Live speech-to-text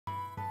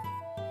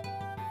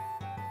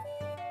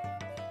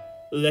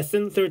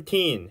Lesson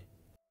 13.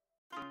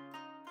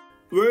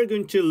 We're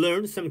going to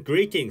learn some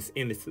greetings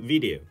in this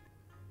video.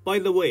 By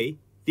the way,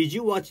 did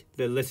you watch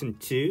the lesson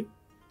 2?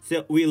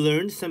 So we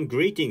learned some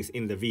greetings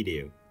in the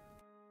video.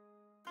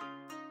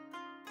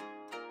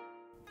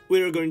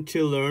 We're going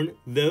to learn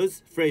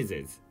those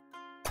phrases.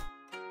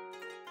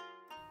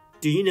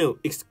 Do you know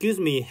excuse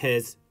me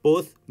has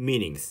both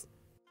meanings?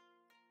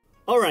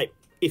 Alright,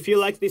 if you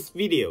like this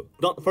video,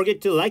 don't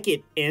forget to like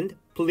it and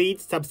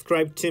please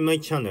subscribe to my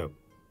channel.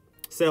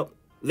 So,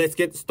 let's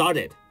get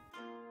started.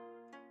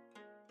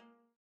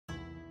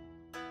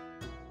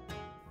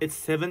 It's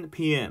 7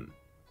 p.m.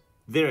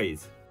 There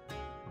is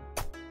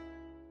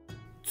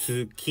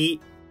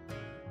月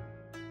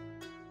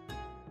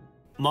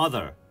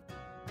mother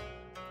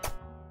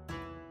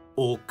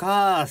お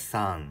母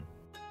さん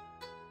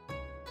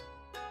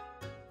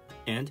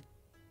and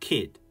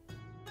kid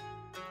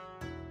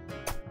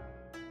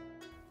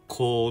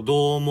子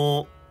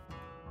供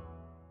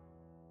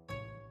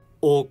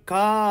お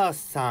母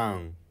さ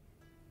ん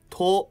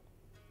と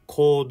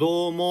子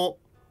供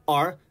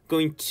are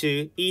going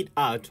to eat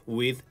out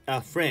with a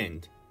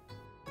friend.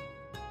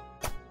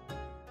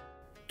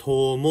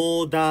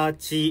 友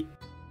達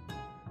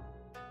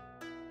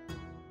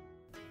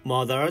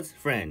mother's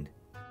friend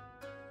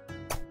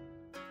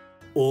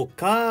お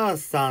母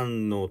さ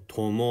んの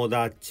友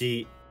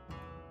達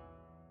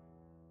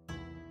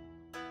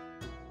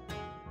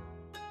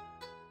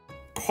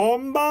こ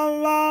んば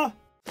んは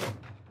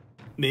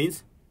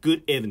means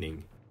good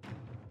evening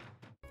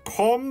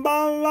こん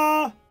ばん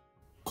は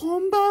こ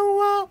んばん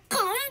はこん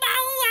ばんは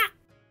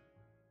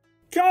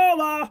今日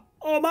は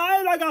お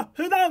前らが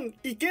普段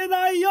行け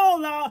ないよ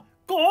うな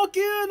高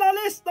級な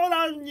レスト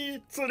ランに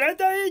連れ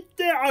て行っ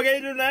てあげ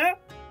るね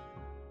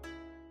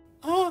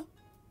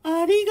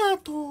ありが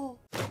とう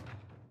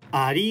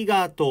あり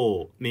が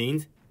とう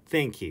means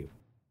thank you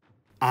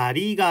あ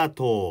りが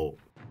と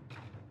う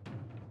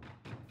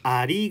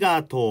あり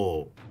が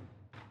と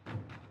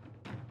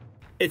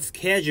う It's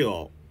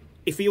casual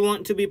if you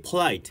want to be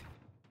polite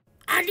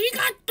あり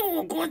が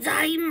とうご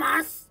ざい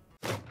ます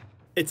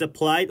It's a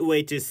polite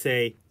way to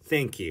say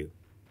thank you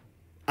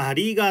あ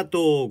りが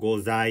とう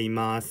ござい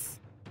ま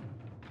す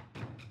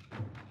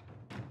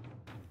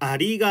あ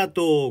りが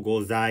とう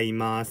ござい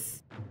ま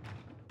す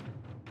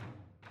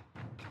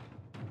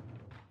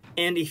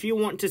And if you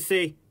want to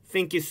say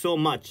thank you so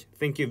much,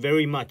 thank you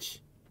very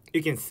much,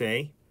 you can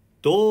say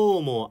ど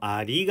うも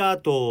ありが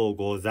とう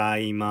ござ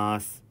いま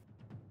す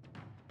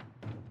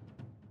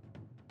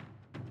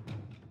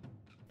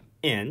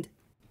And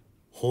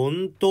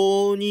本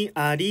当に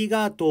あり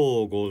が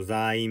とうご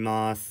ざい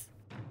ます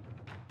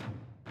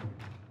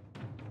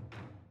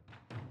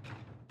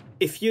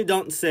If you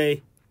don't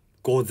say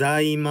ご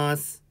ざいま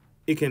す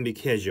it can be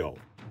casual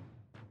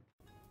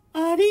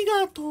あり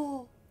が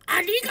とう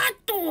ありが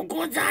とう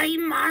ござい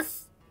ま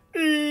すい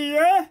い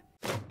え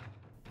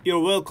You're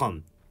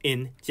welcome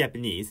in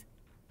Japanese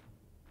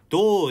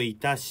どうい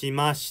たし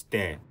まし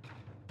て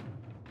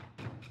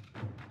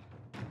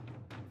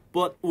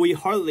But we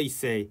hardly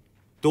say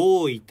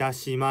どういた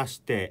しま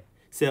して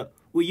So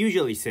we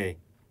usually say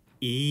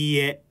いい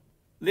え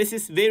This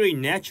is very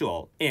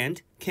natural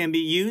and can be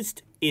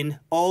used in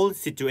all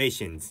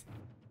situations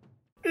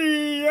い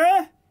い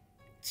え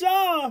じゃ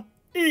あ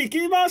行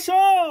きまし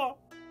ょ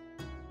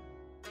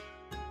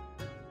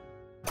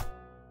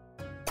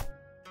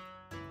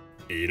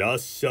ういらっ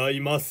しゃい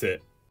ま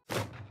せ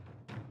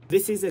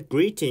This is a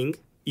greeting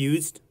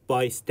used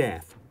by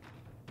staff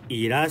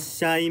いらっ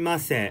しゃいま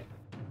せ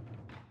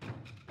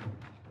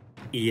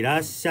いら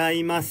っしゃ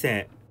いま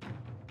せ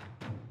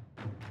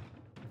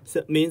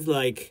So it means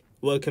like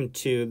welcome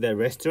to the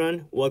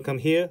restaurant, welcome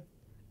here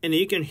and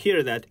you can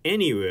hear that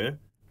anywhere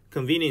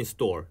convenience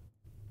store,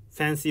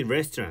 fancy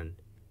restaurant,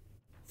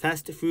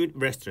 fast food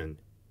restaurant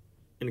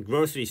and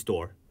grocery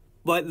store.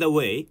 By the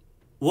way,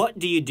 what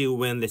do you do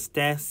when the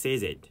staff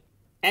says it?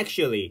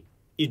 Actually,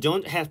 you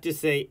don't have to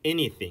say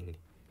anything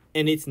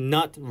and it's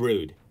not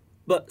rude.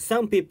 But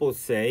some people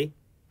say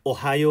お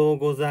はよう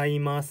ござい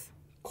ます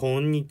こ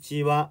んに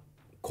ちは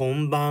こ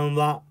んばん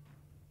は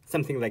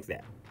something like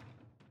that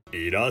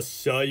いらっ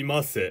しゃい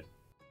ませ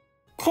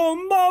こ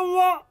んばん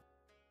は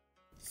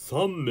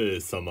3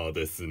名様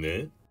です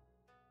ね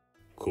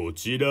こ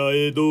ちら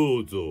へど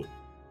うぞ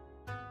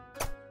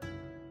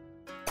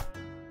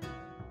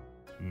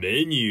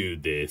メニュ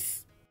ーで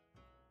す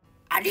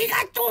ありが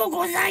とう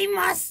ござい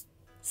ます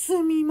す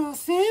みま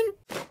せん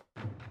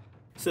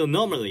So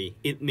normally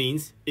it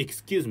means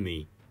excuse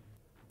me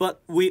but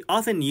we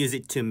often use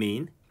it to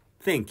mean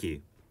thank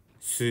you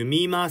す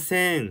みま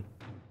せん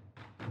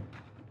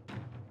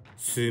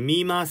す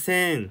みま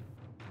せん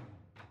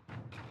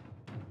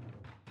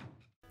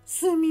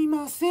すみ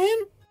ません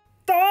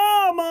ど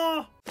う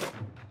も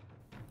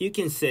You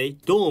can say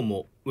どう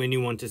も when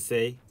you want to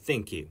say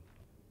thank you.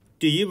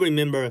 Do you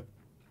remember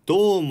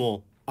どう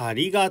もあ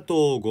りが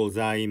とうご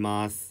ざい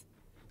ます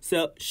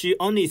So she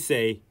only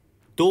say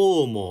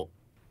どうも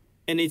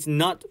and it's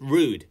not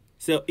rude.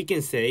 So you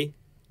can say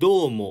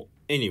どうも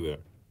anywhere.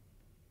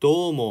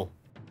 どうも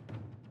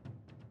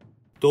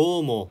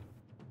どうも。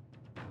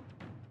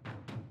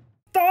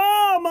ど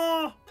う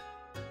も。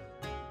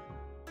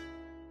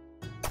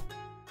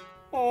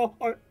Oh,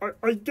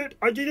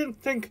 I didn't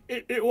think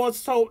it was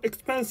so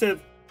expensive.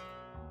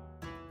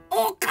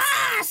 お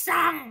母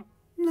さん、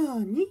な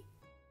に？い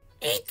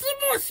つ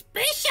もス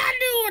ペシャ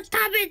ルを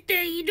食べ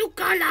ている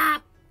から、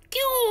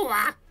今日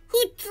は普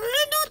通の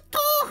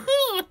豆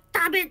腐を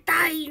食べ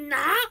たいな。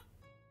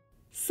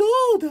そ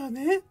うだ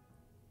ね。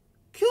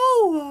今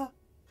日は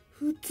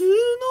普通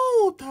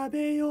のを食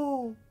べ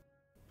よう。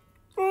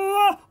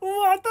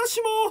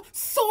私も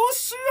そう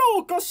しよ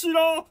うかし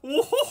ら。おほほほ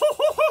ほ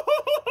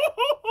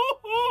ほ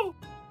ほほ。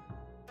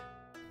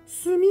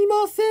すみ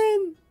ませ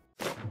ん。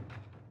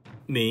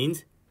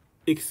means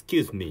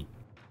excuse me.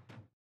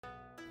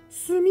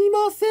 すみ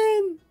ませ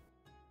ん。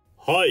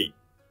はい、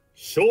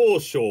少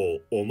々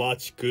お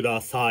待ちく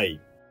ださい。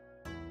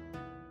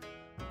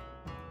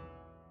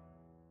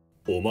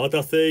お待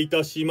たせい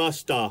たしま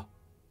した。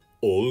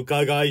お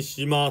伺い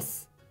しま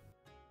す。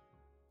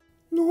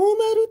ノーマ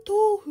ル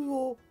豆腐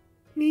を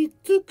3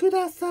つく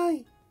ださ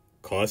い。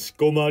かし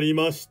こまり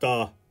まし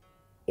た。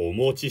お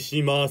持ち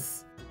しま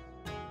す。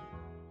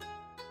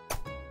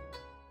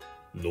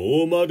ノ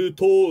ーマル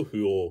豆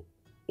腐を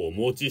お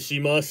持ちし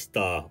まし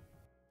た。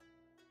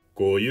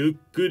ごゆ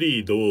っく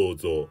りどう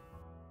ぞ。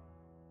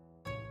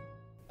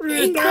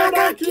いた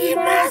だき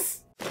ま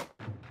す。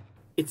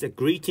It's a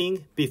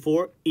greeting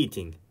before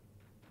eating.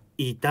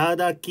 いた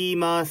だき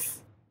ま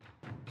す。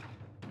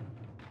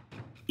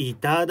い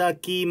ただ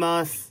き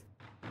ます。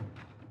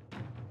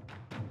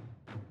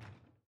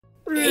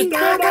い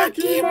ただ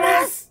き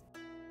ます。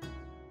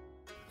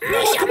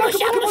むしゃむ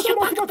しゃむしゃ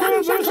むしゃむしゃ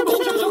むしゃむしゃむし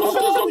ゃ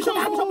むしゃむしゃ。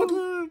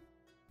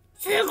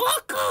すご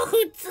く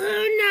普通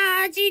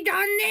な味だ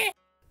ね。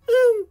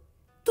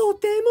と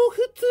ても普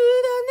通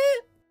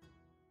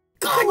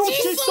だね。ご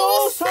ち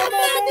そうさま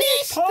で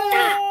した。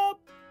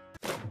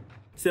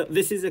So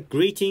this is a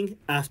greeting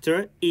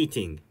after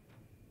eating.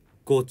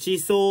 ごち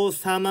そう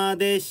さま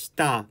でし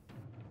た。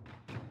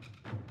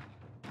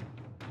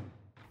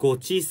ご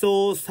ち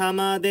そうさ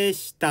まで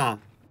した。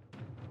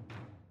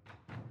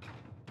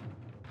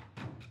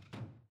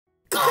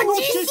ご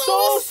ち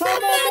そうさまで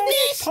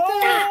した。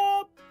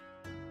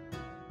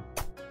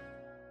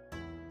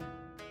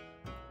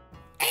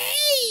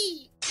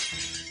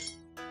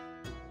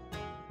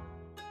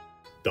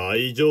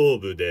大丈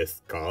夫で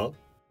すか？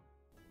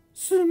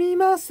すみ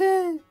ま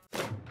せん。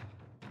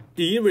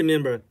Do you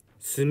remember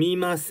すみ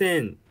ま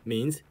せん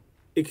means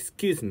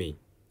excuse me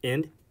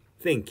and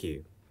thank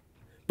you.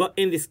 But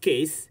in this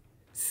case,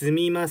 す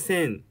みま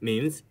せん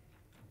means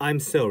I'm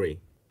sorry.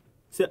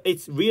 So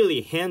it's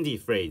really handy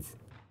phrase.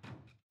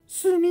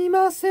 すみ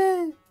ま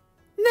せん。何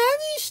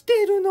し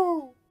てる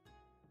の？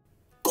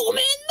ごめん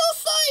な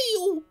さ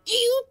いを言う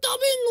た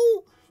め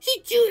の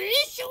シチュエー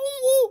ション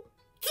を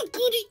作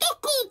りたか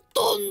っ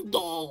たんだ。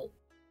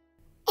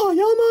謝り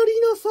な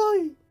さ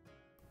い。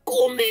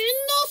ごめんな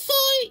さ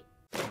い。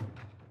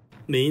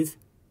means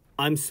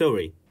I'm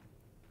sorry.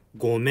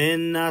 ごめ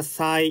んな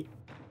さい。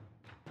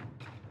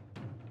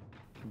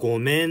ご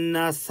めん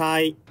なさ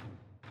い。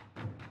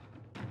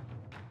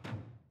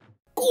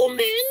ごめん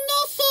な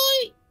さ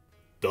い。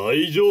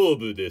大丈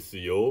夫です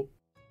よ。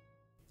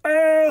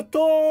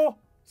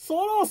そ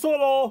ろそ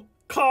ろ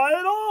帰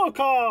ろう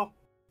か。お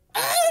腹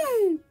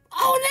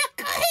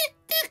減っ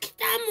てき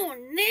たも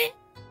んね。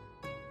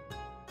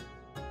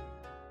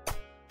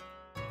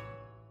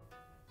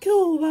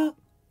今日は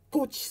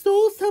ごち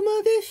そうさ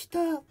までし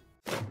た。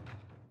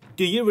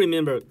Do you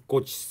remember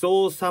ごち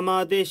そうさ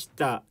までし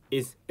た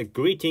is a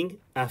greeting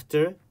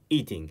after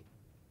eating.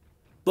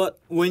 But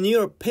when you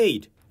are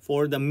paid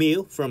for the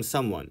meal from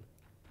someone,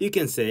 you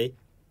can say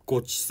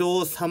ごち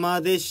そうさ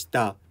までし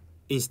た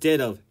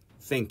instead of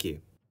thank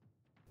you.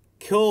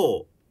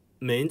 今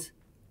日 means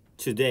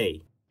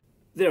today.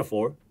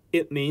 Therefore,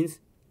 it means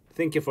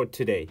thank you for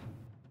today.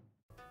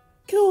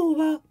 今日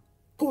は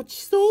ごち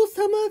そう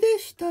さまで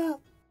した。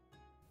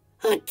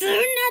普通な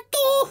豆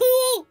腐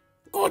を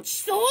ごち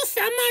そう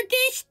さまで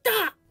した。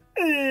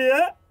いい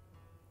え、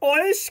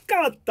おいし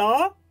かっ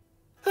た？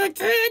普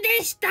通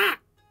でした。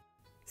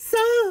さ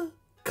あ、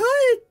帰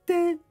っ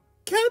て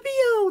キャビ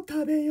アを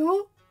食べよ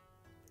う。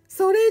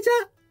それじゃ、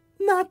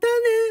また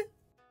ね。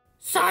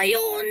さよ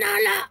うな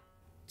ら。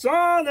じ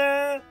ゃあ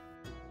ね。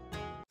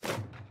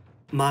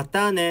ま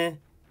たね。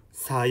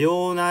さ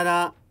ような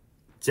ら。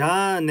じ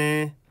ゃあ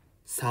ね。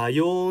さ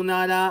よう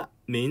なら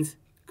means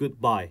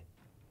goodbye.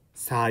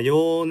 さ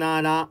よう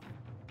なら。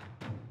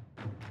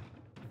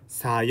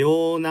さ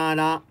ような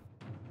ら。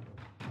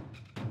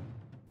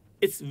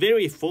It's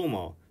very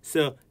formal,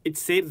 so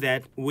it's said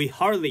that we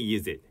hardly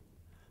use it.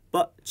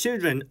 But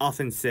children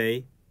often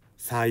say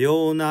さ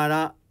ような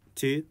ら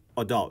to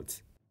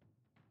adults.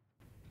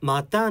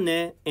 また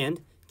ね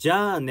and じ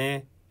ゃあ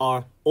ね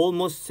are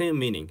almost same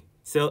meaning,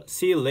 so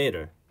see you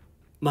later.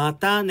 ま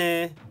た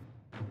ね。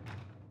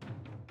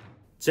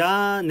じ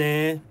ゃあ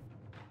ね。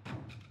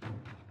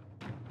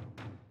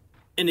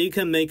And you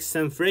can make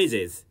some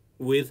phrases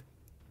with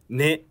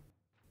ね。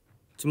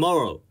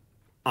tomorrow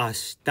明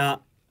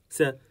日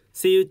So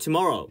See you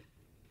tomorrow.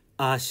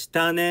 明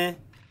日ね。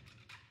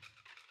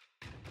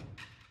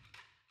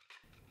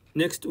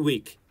Next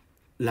week.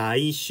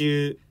 来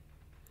週。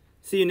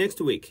See you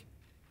next week.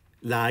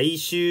 来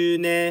週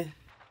ね。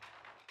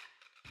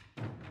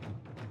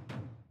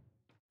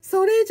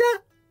それじゃ、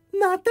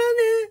また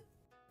ね。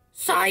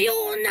さよ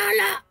うな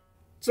ら。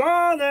じ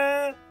ゃあ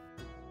ね。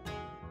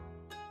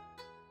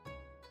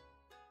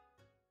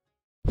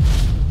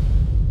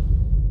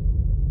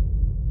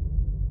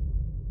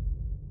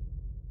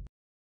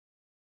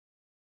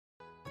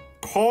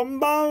こん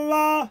ばん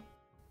は。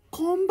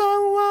こんば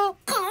んは。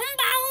こんばんは。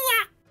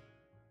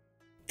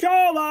今日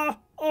は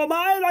お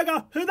前ら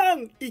が普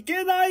段行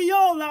けない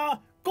よう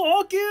な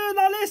高級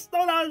なレスト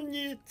ラン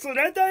に連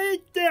れて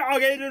行ってあ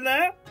げる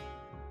ね。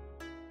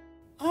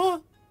あ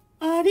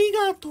り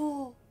が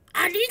とう。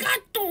ありが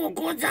とう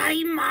ござ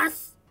いま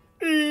す。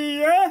いい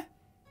え。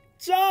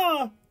じ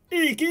ゃあ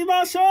行き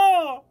まし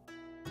ょ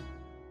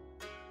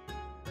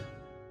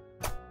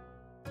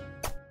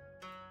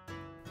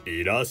う。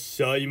いらっ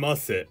しゃいま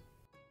せ。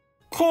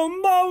こ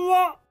んばん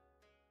は。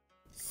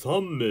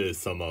3名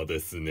様で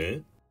す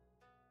ね。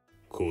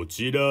こ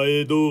ちら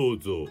へどう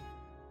ぞ。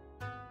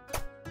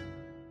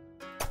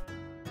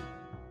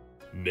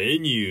メ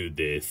ニュー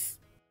で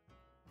す。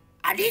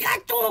ありが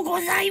とう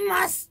ござい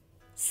ます。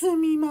す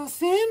みま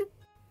せん。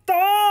ど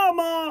う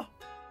も。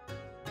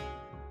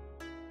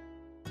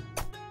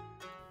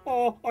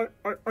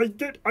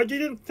I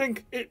didn't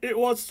think it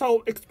was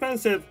so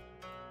expensive.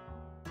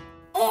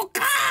 お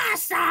母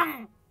さ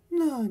ん。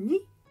なに？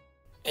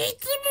い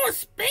つも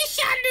スペ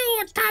シャ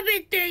ルを食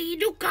べてい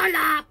るから、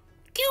今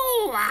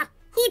日は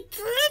普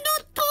通の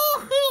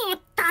豆腐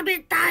を食べ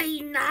た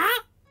いな。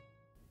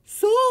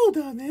そう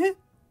だね。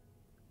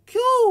今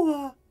日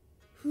は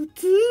普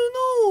通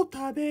のを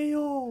食べ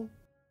よう。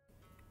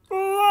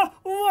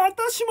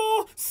私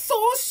もそ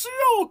うし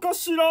ようか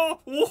しら。お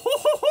ほほほほ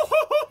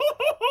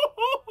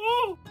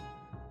ほほ。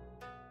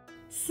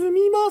す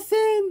みませ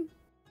ん。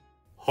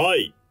は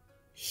い、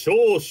少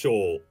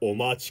々お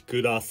待ち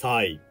くだ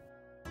さい。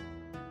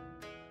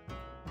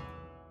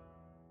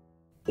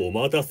お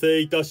待たせ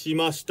いたし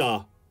まし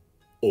た。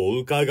お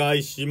伺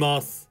いし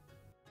ます。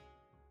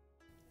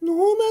ノー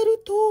マ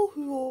ル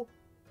豆腐を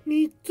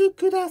3つ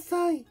くだ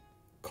さい。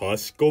か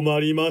しこま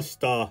りまし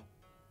た。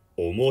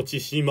お持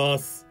ちしま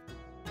す。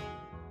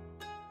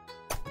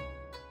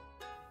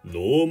ノ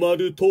ーマ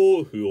ル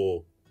豆腐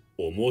を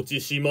お持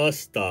ちしま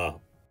した。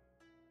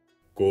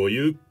ご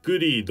ゆっく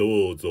り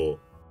どうぞ。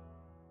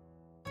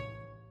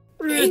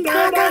い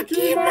ただ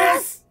きま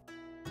す。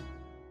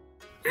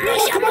む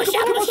しゃむし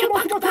ゃむしゃむ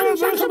しゃむ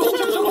しゃむしゃむ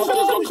しゃむし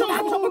ゃむしゃ。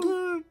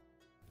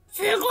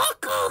すご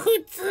く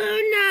普通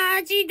な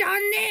味だ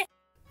ね。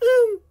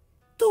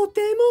とて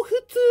も普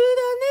通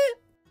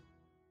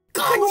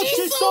だね。ご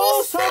ち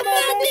そうさまで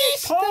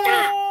した。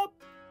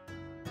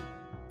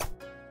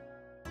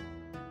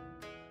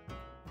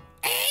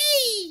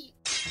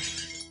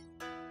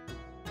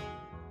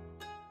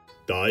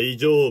大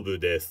丈夫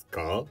です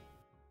か？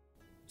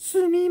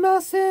すみ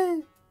ません。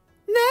何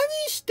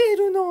して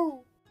る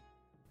の？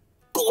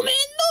ごめんな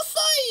さ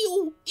い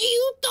よ。言う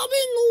ため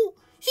の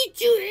シ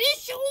チュエー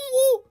ション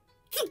を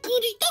作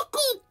りたか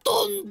った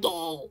んだ。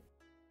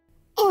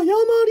謝り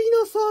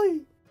なさ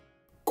い。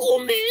ご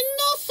めんな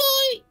さ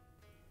い。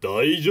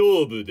大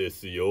丈夫で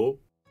すよ。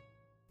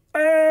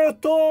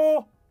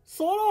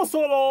そろ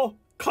そろ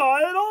帰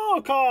ろ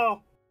うか。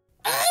お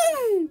腹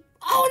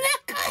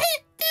減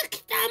って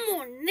きた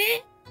もん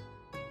ね。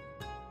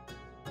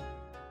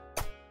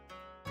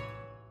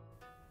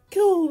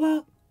今日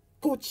は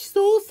ごち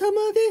そうさ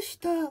までし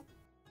た。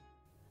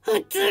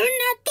普通な豆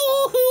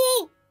腐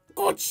を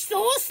ごちそ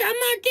うさま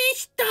で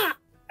した。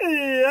いい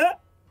え、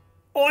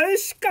おい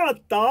しか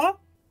った？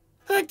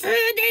普通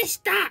で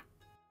した。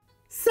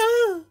さ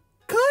あ、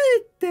帰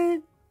っ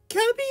てキャ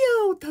ビ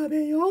アを食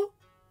べよう。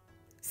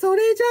そ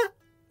れじゃ、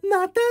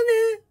また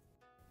ね。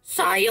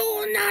さよ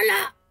うな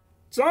ら。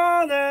じゃ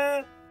あ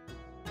ね。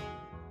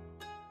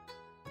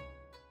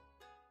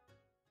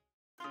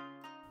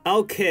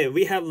Okay,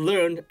 we have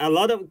learned a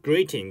lot of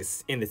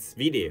greetings in this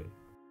video.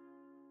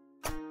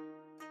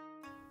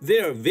 They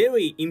are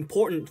very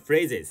important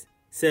phrases,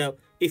 so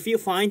if you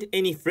find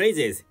any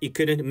phrases you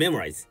couldn't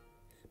memorize,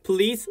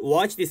 please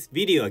watch this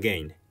video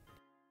again.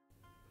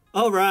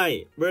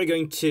 Alright, we're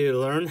going to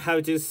learn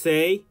how to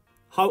say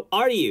 "How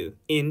are you?"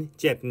 in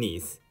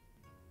Japanese.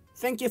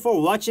 Thank you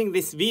for watching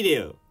this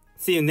video.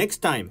 See you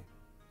next time.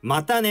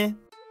 またね.